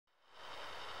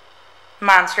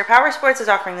Monster Powersports is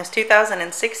offering this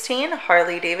 2016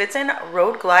 Harley-Davidson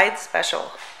Road Glide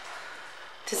Special.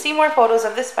 To see more photos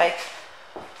of this bike,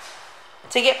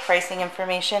 to get pricing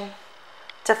information,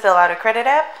 to fill out a credit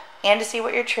app, and to see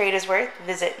what your trade is worth,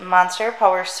 visit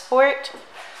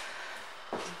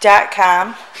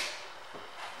monsterpowersport.com.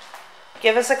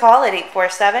 Give us a call at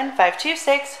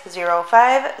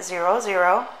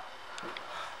 847-526-0500.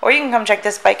 Or you can come check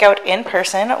this bike out in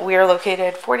person. We are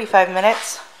located 45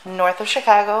 minutes north of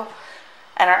Chicago,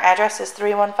 and our address is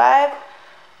 315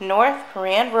 North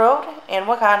Rand Road in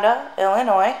Wauconda,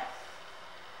 Illinois.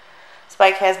 This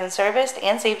bike has been serviced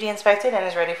and safety inspected and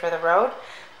is ready for the road.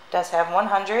 It does have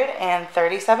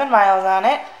 137 miles on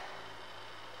it.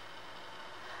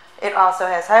 It also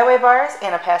has highway bars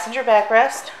and a passenger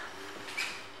backrest.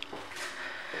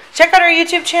 Check out our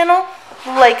YouTube channel,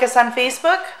 like us on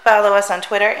Facebook, follow us on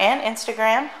Twitter and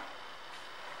Instagram.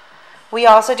 We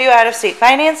also do out-of-state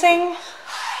financing,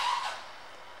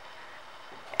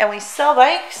 and we sell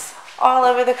bikes all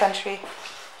over the country.